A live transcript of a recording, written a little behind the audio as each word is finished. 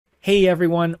Hey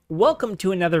everyone, welcome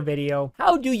to another video.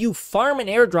 How do you farm an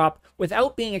airdrop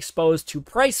without being exposed to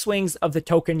price swings of the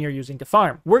token you're using to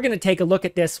farm? We're going to take a look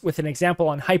at this with an example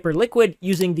on Hyperliquid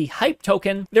using the Hype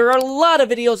token. There are a lot of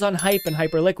videos on Hype and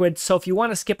Hyperliquid, so if you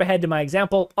want to skip ahead to my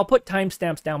example, I'll put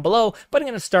timestamps down below, but I'm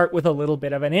going to start with a little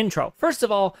bit of an intro. First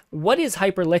of all, what is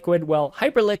Hyperliquid? Well,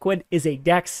 Hyperliquid is a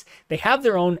DEX. They have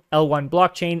their own L1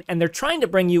 blockchain, and they're trying to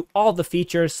bring you all the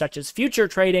features such as future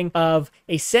trading of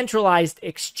a centralized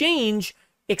exchange,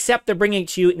 except they're bringing it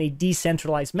to you in a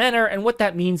decentralized manner. And what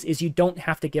that means is you don't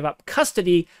have to give up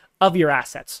custody of your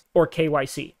assets, or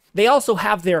KYC. They also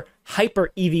have their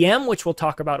Hyper EVM, which we'll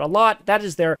talk about a lot. That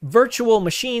is their virtual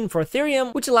machine for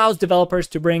Ethereum, which allows developers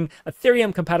to bring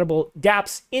Ethereum compatible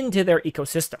dApps into their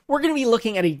ecosystem. We're going to be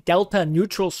looking at a delta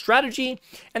neutral strategy,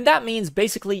 and that means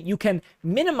basically you can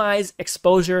minimize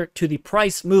exposure to the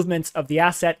price movements of the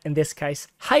asset, in this case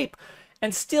Hype,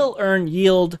 and still earn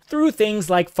yield through things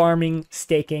like farming,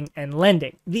 staking, and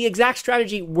lending. The exact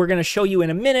strategy we're going to show you in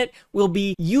a minute will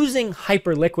be using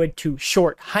Hyperliquid to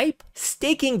short Hype,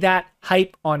 staking that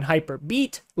Hype on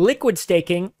Hyperbeat, liquid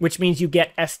staking, which means you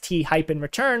get ST Hype in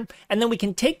return, and then we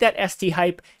can take that ST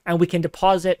Hype and we can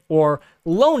deposit or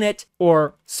loan it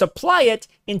or supply it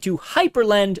into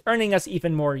Hyperlend, earning us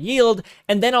even more yield.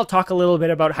 And then I'll talk a little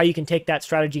bit about how you can take that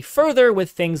strategy further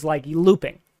with things like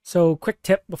looping. So quick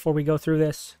tip before we go through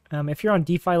this. If you're on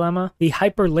DeFi Lemma, the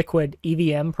Hyperliquid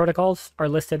EVM protocols are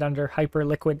listed under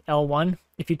Hyperliquid L1.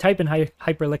 If you type in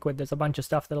Hyperliquid, there's a bunch of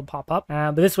stuff that'll pop up.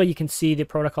 But this way you can see the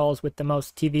protocols with the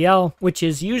most TVL, which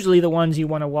is usually the ones you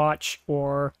want to watch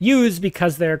or use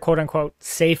because they're quote unquote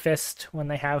safest when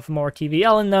they have more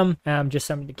TVL in them. Just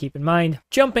something to keep in mind.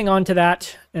 Jumping onto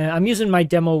that, I'm using my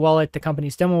demo wallet, the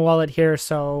company's demo wallet here.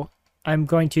 So I'm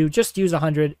going to just use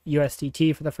 100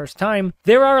 USDT for the first time.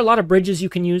 There are a lot of bridges you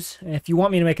can use. If you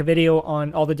want me to make a video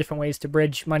on all the different ways to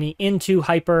bridge money into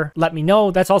Hyper, let me know.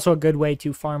 That's also a good way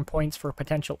to farm points for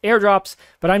potential airdrops,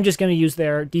 but I'm just going to use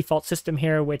their default system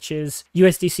here, which is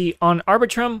USDC on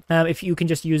Arbitrum. If you can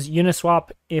just use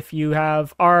Uniswap if you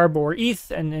have ARB or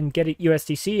ETH and get it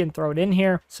USDC and throw it in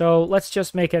here. So let's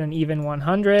just make it an even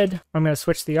 100. I'm going to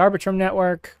switch the Arbitrum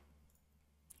network.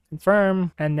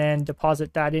 Confirm, and then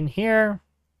deposit that in here.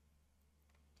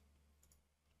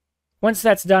 Once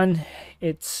that's done,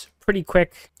 it's pretty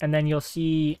quick, and then you'll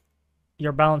see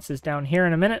your balances down here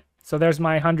in a minute. So there's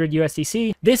my 100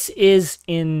 USDC. This is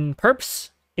in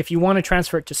perps. If you want to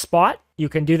transfer it to spot, you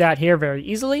can do that here very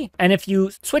easily. And if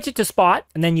you switch it to spot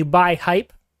and then you buy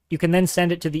Hype, you can then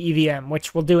send it to the EVM,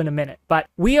 which we'll do in a minute. But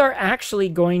we are actually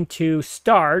going to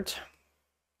start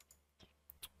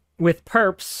with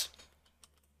perps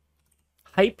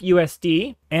Hype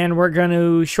USD, and we're going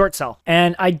to short sell.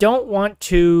 And I don't want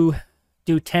to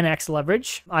do 10x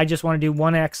leverage. I just want to do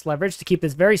 1x leverage to keep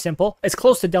this very simple, as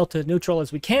close to delta neutral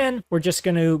as we can. We're just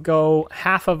going to go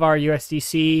half of our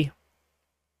USDC,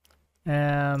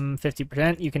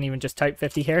 50%. You can even just type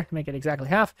 50 here to make it exactly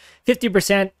half.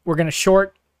 50% we're going to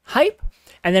short Hype,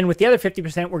 and then with the other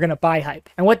 50% we're going to buy Hype.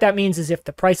 And what that means is if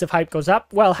the price of Hype goes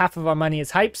up, well, half of our money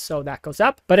is Hype, so that goes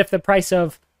up. But if the price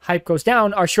of Hype goes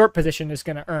down, our short position is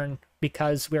going to earn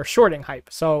because we're shorting Hype.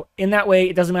 So in that way,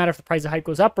 it doesn't matter if the price of Hype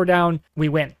goes up or down, we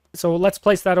win. So let's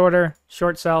place that order,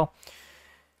 short sell.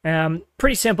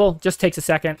 Pretty simple, just takes a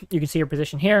second. You can see your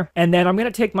position here. And then I'm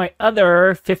going to take my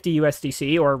other 50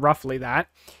 USDC, or roughly that,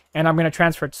 and I'm going to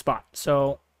transfer it to spot.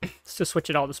 So let's just switch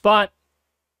it all to spot.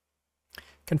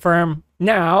 Confirm.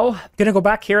 Now, I'm going to go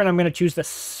back here and I'm going to choose the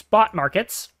spot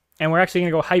markets. And we're actually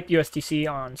going to go Hype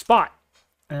USDC on spot.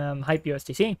 Hype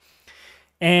USDC,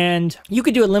 and you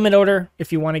could do a limit order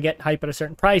if you want to get Hype at a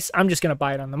certain price. I'm just going to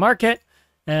buy it on the market,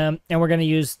 and we're going to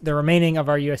use the remaining of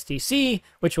our USDC,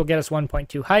 which will get us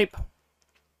 1.2 Hype.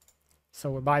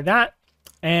 So we'll buy that,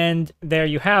 and there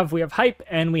you have, we have Hype,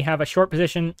 and we have a short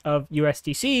position of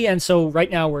USDC, and so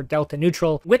right now we're delta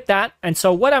neutral with that. And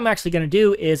so what I'm actually going to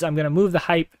do is I'm going to move the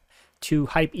Hype to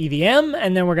Hype EVM,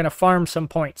 and then we're going to farm some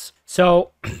points.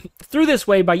 So through this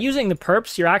way, by using the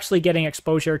perps, you're actually getting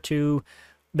exposure to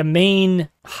the main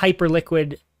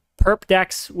Hyperliquid perp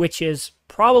DEX, which is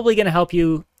probably going to help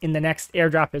you in the next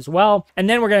airdrop as well. And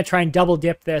then we're going to try and double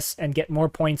dip this and get more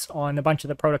points on a bunch of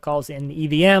the protocols in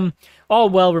the EVM, all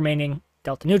while remaining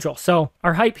delta neutral. So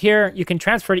our Hype here, you can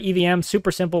transfer to EVM,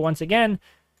 super simple. Once again,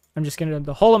 I'm just going to do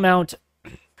the whole amount.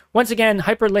 Once again,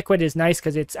 Hyperliquid is nice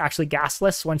because it's actually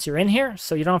gasless once you're in here,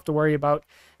 so you don't have to worry about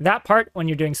that part when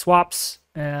you're doing swaps,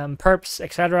 perps,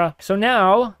 etc. So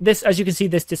now, this, as you can see,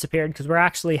 this disappeared because we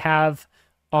actually have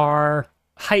our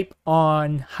Hype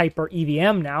on Hyper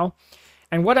EVM now.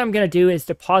 And what I'm going to do is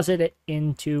deposit it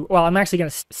into, well, I'm actually going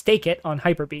to stake it on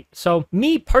Hyperbeat. So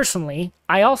me personally,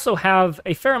 I also have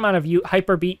a fair amount of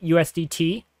Hyperbeat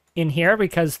USDT in here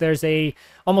because there's a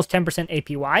almost 10%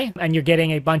 APY and you're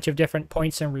getting a bunch of different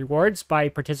points and rewards by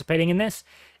participating in this.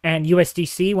 And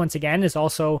USDC, once again, is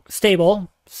also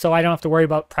stable, so I don't have to worry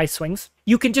about price swings.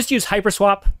 You can just use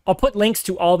Hyperswap. I'll put links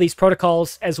to all these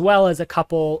protocols as well as a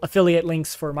couple affiliate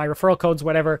links for my referral codes,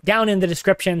 whatever, down in the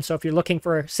description. So if you're looking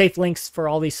for safe links for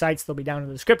all these sites, they'll be down in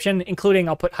the description, including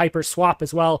I'll put Hyperswap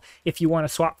as well if you want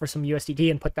to swap for some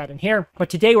USDT and put that in here. But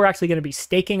today we're actually going to be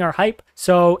staking our Hype.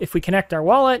 So if we connect our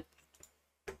wallet,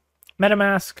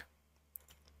 MetaMask,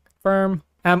 confirm.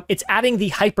 It's adding the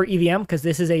Hyper EVM because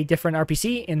this is a different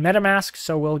RPC in MetaMask.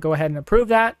 So we'll go ahead and approve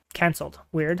that. Canceled.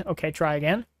 Weird. Okay, try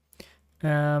again.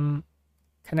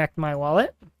 Connect my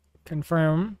wallet.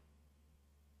 Confirm.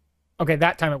 Okay,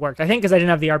 that time it worked. I think because I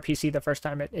didn't have the RPC the first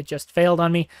time, it just failed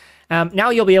on me. Now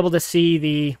you'll be able to see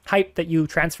the Hype that you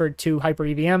transferred to Hyper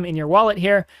EVM in your wallet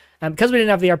here. Because we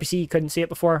didn't have the RPC, you couldn't see it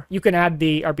before. You can add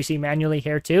the RPC manually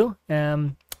here too.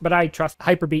 But I trust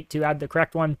Hyperbeat to add the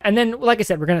correct one. And then, like I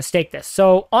said, we're going to stake this.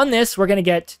 So on this, we're going to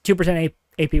get 2%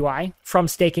 APY from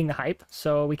staking the Hype.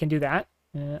 So we can do that.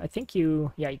 I think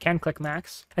you can click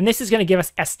max. And this is going to give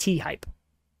us ST Hype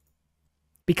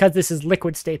because this is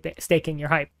liquid staking your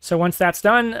Hype. So once that's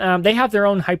done, they have their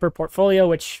own Hyper portfolio,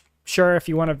 which sure, if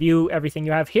you want to view everything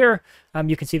you have here,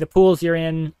 you can see the pools you're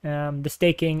in, the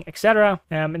staking, etc.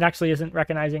 It actually isn't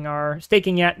recognizing our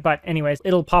staking yet, but anyways,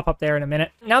 it'll pop up there in a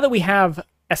minute. Now that we have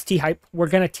ST Hype, we're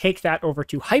going to take that over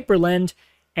to Hyperlend,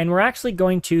 and we're actually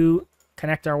going to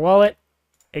connect our wallet,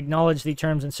 acknowledge the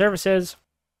terms and services,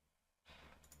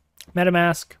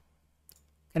 MetaMask,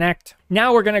 connect.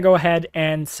 Now we're going to go ahead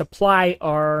and supply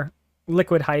our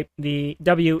liquid Hype, the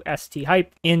WST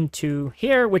Hype, into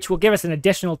here, which will give us an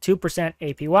additional 2%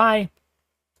 APY.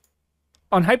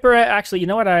 On Hyper, actually, you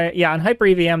know what? On Hyper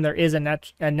EVM, there is a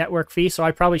network fee, so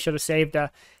I probably should have saved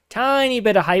a tiny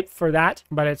bit of Hype for that,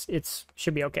 but it's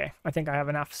should be okay. I think I have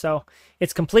enough. So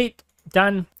it's complete,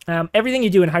 done. Everything you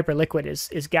do in Hyperliquid is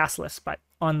gasless, but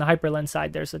on the Hyperlend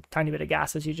side, there's a tiny bit of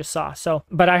gas, as you just saw. So,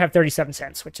 but I have 37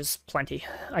 cents, which is plenty.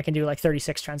 I can do like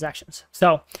 36 transactions.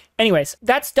 So anyways,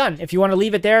 that's done. If you want to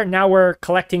leave it there, now we're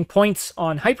collecting points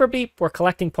on Hyperbeat. We're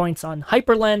collecting points on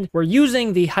Hyperlend. We're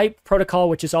using the Hype protocol,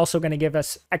 which is also going to give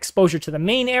us exposure to the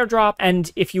main airdrop.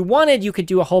 And if you wanted, you could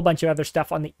do a whole bunch of other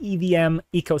stuff on the EVM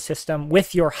ecosystem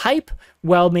with your Hype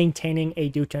while maintaining a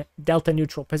delta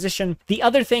neutral position. The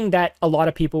other thing that a lot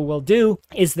of people will do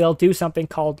is they'll do something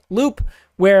called Loop,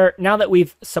 where now that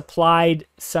we've supplied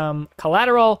some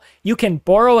collateral, you can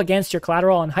borrow against your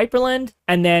collateral on Hyperlend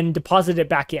and then deposit it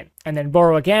back in, and then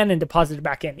borrow again and deposit it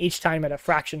back in, each time at a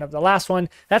fraction of the last one.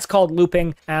 That's called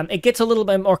looping. It gets a little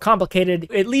bit more complicated.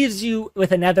 It leaves you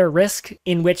with another risk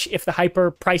in which if the Hyper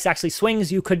price actually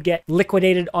swings, you could get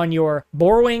liquidated on your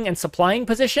borrowing and supplying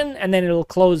position, and then it'll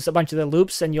close a bunch of the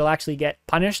loops and you'll actually get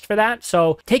punished for that.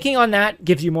 So taking on that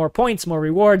gives you more points, more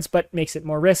rewards, but makes it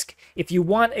more risk. If you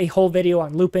want a whole video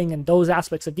on looping and those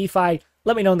aspects of DeFi,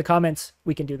 let me know in the comments.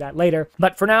 We can do that later.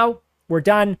 But for now, we're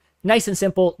done. Nice and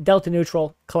simple, delta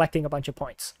neutral, collecting a bunch of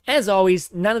points. As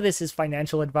always, none of this is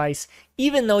financial advice.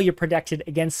 Even though you're protected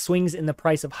against swings in the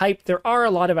price of Hype, there are a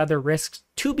lot of other risks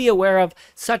to be aware of,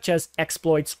 such as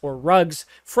exploits or rugs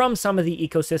from some of the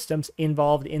ecosystems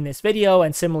involved in this video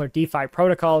and similar DeFi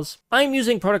protocols. I'm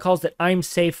using protocols that I'm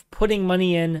safe putting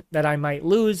money in that I might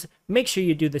lose. Make sure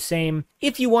you do the same.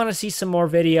 If you want to see some more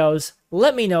videos,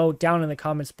 let me know down in the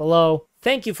comments below.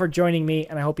 Thank you for joining me,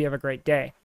 and I hope you have a great day.